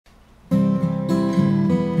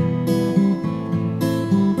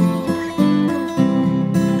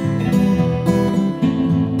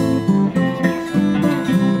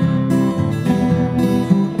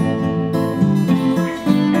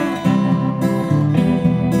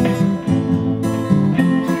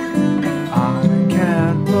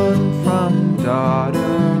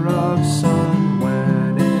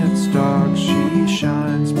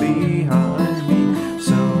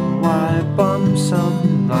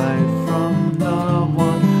light from the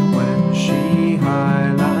one. When she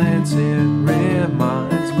highlights, it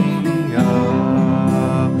reminds me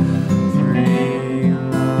of free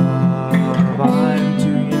love. I'm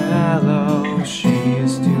too yellow,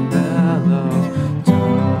 she's too mellow,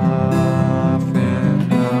 tough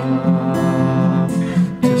enough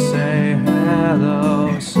to say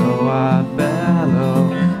hello, so I bellow.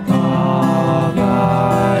 All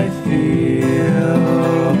I feel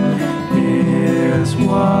is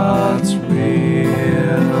what's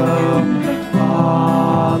real.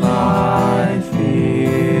 All I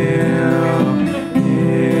feel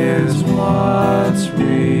is what's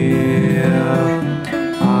real.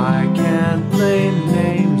 I can't play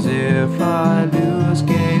names if I lose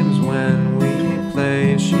games. When we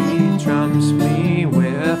play, she trumps me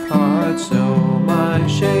with hearts, so my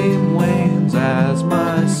shame wanes as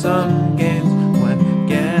my sun gains. When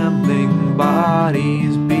gambling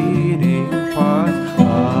bodies beating parts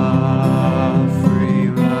of free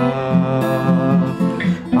love.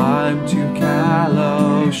 I'm too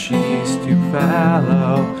callow, she's too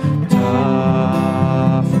fallow,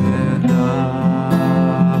 tough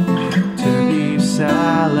enough to be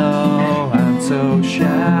sallow and so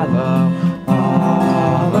shallow.